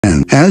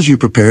And as you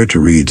prepare to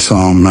read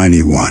Psalm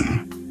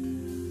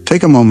 91,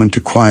 take a moment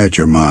to quiet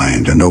your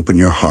mind and open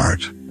your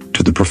heart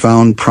to the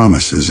profound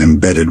promises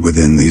embedded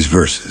within these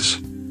verses.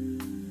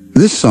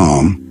 This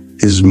psalm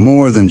is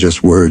more than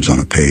just words on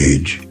a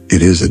page.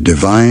 It is a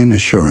divine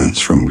assurance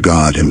from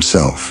God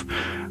Himself,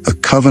 a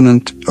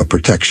covenant of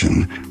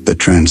protection that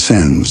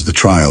transcends the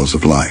trials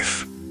of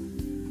life.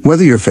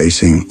 Whether you're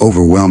facing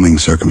overwhelming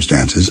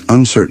circumstances,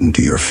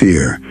 uncertainty, or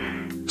fear,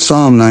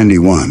 Psalm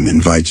 91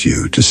 invites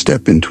you to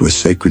step into a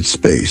sacred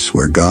space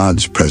where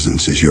God's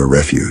presence is your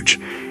refuge,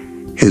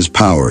 His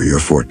power your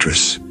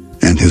fortress,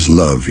 and His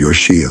love your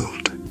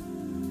shield.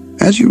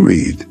 As you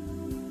read,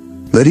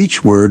 let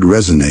each word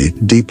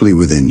resonate deeply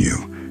within you,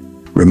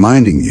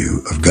 reminding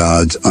you of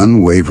God's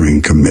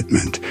unwavering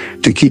commitment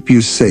to keep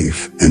you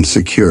safe and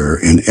secure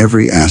in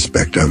every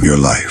aspect of your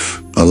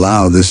life.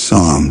 Allow this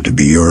psalm to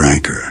be your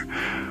anchor,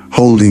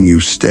 holding you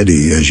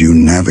steady as you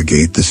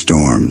navigate the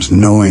storms,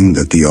 knowing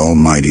that the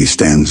Almighty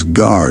stands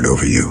guard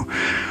over you,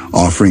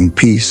 offering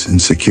peace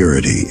and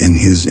security in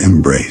His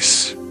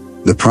embrace.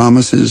 The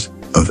promises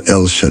of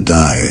El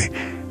Shaddai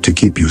to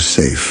keep you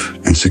safe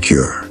and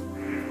secure.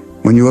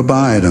 When you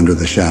abide under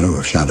the shadow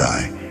of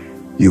Shaddai,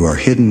 you are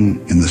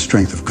hidden in the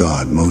strength of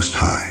God Most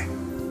High.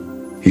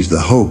 He's the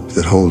hope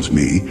that holds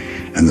me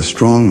and the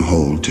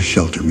stronghold to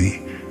shelter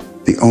me,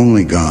 the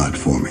only God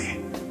for me,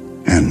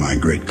 and my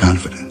great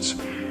confidence.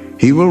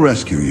 He will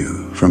rescue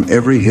you from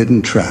every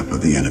hidden trap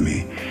of the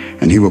enemy,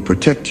 and He will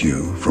protect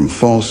you from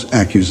false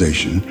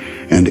accusation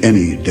and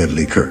any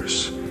deadly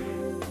curse.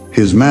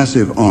 His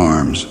massive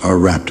arms are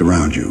wrapped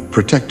around you,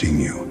 protecting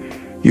you.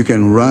 You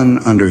can run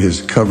under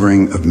His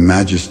covering of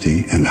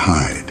majesty and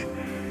hide.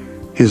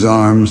 His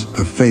arms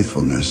of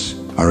faithfulness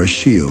are a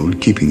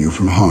shield keeping you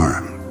from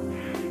harm.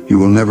 You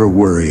will never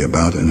worry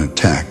about an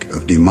attack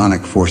of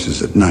demonic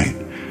forces at night,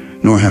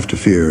 nor have to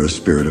fear a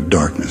spirit of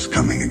darkness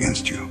coming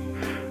against you.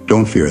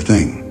 Don't fear a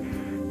thing.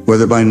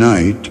 Whether by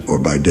night or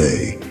by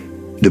day,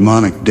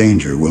 demonic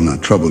danger will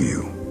not trouble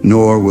you,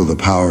 nor will the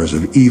powers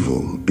of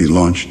evil be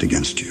launched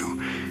against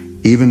you.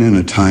 Even in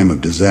a time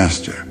of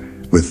disaster,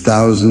 with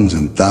thousands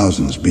and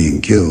thousands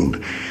being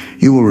killed,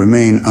 you will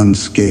remain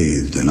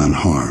unscathed and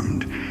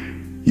unharmed.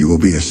 You will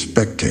be a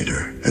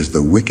spectator as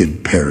the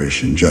wicked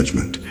perish in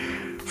judgment,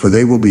 for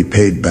they will be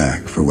paid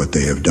back for what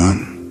they have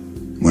done.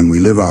 When we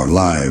live our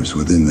lives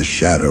within the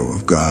shadow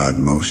of God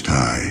Most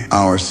High,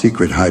 our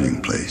secret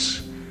hiding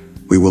place,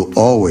 we will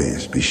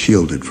always be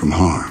shielded from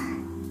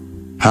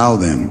harm. How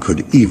then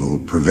could evil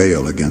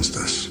prevail against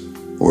us,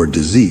 or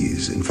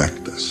disease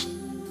infect us?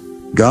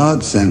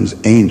 God sends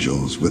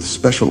angels with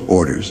special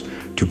orders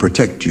to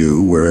protect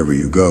you wherever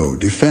you go,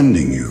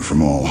 defending you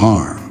from all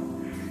harm.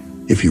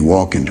 If you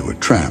walk into a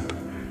trap,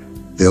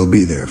 they'll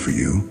be there for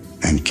you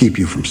and keep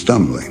you from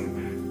stumbling.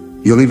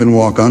 You'll even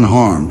walk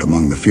unharmed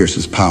among the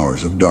fiercest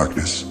powers of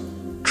darkness,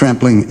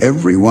 trampling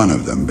every one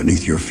of them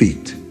beneath your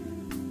feet.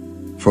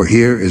 For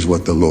here is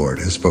what the Lord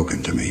has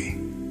spoken to me.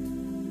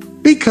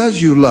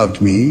 Because you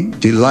loved me,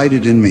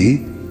 delighted in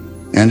me,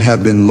 and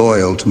have been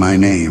loyal to my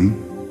name,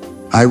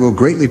 I will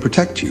greatly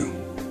protect you.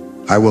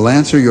 I will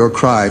answer your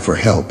cry for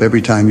help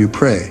every time you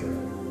pray,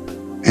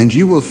 and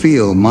you will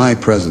feel my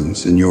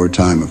presence in your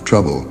time of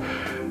trouble.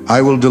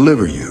 I will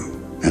deliver you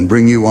and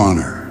bring you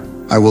honor.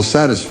 I will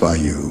satisfy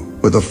you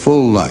with a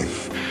full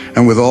life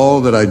and with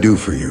all that I do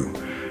for you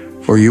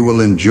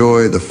will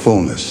enjoy the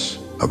fullness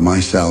of my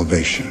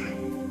salvation.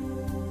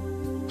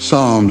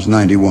 Psalms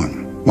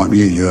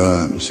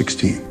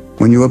 91:16.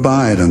 When you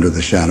abide under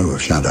the shadow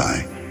of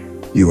Shaddai,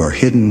 you are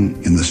hidden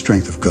in the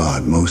strength of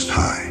God Most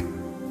High.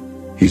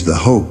 He's the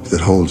hope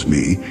that holds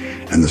me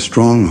and the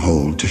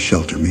stronghold to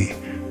shelter me,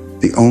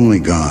 the only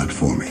God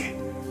for me,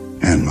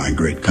 and my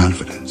great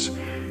confidence.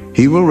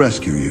 He will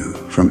rescue you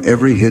from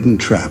every hidden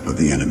trap of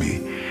the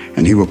enemy,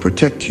 and He will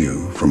protect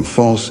you from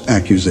false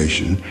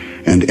accusation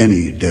and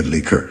any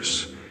deadly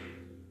curse.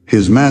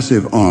 His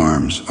massive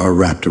arms are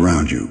wrapped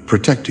around you,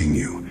 protecting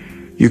you.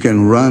 You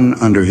can run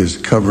under His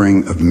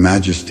covering of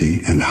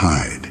majesty and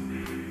hide.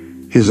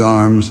 His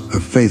arms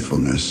of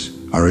faithfulness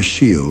are a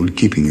shield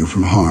keeping you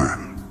from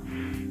harm.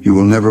 You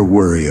will never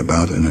worry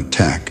about an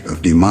attack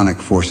of demonic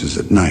forces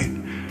at night,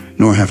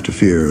 nor have to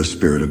fear a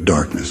spirit of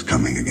darkness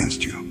coming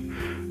against you.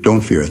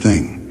 Don't fear a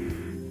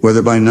thing.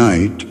 Whether by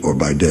night or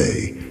by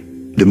day,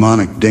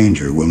 demonic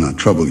danger will not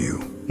trouble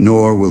you,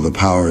 nor will the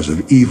powers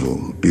of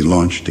evil be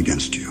launched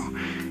against you.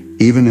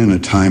 Even in a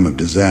time of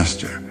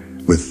disaster,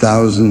 with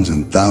thousands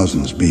and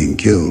thousands being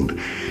killed,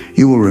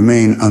 you will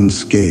remain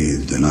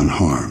unscathed and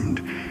unharmed.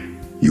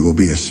 You will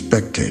be a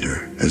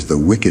spectator as the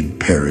wicked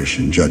perish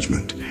in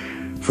judgment,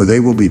 for they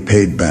will be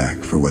paid back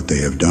for what they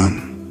have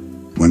done.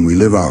 When we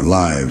live our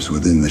lives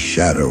within the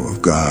shadow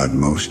of God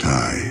Most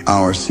High,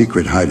 our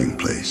secret hiding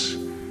place,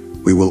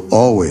 we will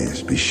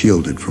always be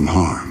shielded from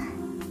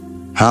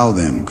harm. How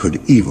then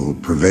could evil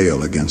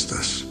prevail against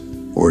us,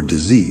 or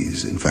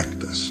disease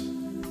infect us?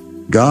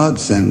 God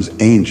sends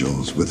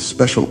angels with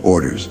special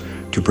orders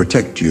to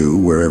protect you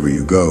wherever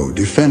you go,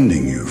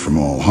 defending you from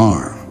all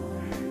harm.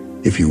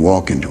 If you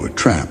walk into a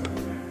trap,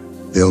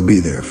 they'll be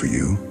there for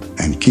you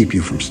and keep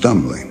you from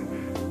stumbling.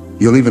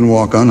 You'll even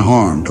walk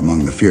unharmed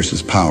among the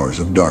fiercest powers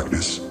of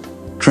darkness,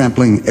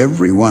 trampling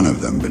every one of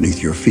them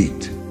beneath your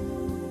feet.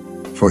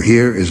 For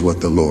here is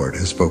what the Lord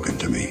has spoken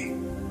to me.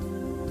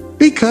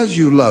 Because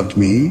you loved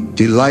me,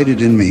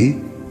 delighted in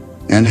me,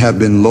 and have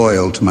been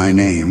loyal to my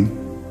name,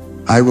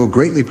 I will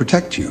greatly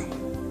protect you.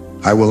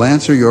 I will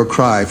answer your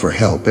cry for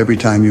help every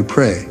time you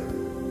pray,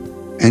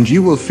 and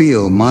you will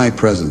feel my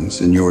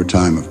presence in your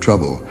time of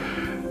trouble.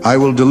 I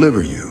will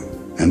deliver you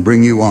and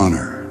bring you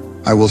honor.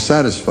 I will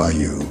satisfy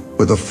you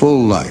with a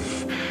full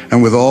life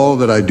and with all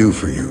that I do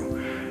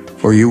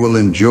for you will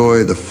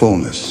enjoy the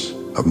fullness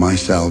of my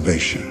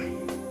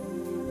salvation.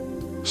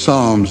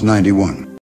 Psalms 91.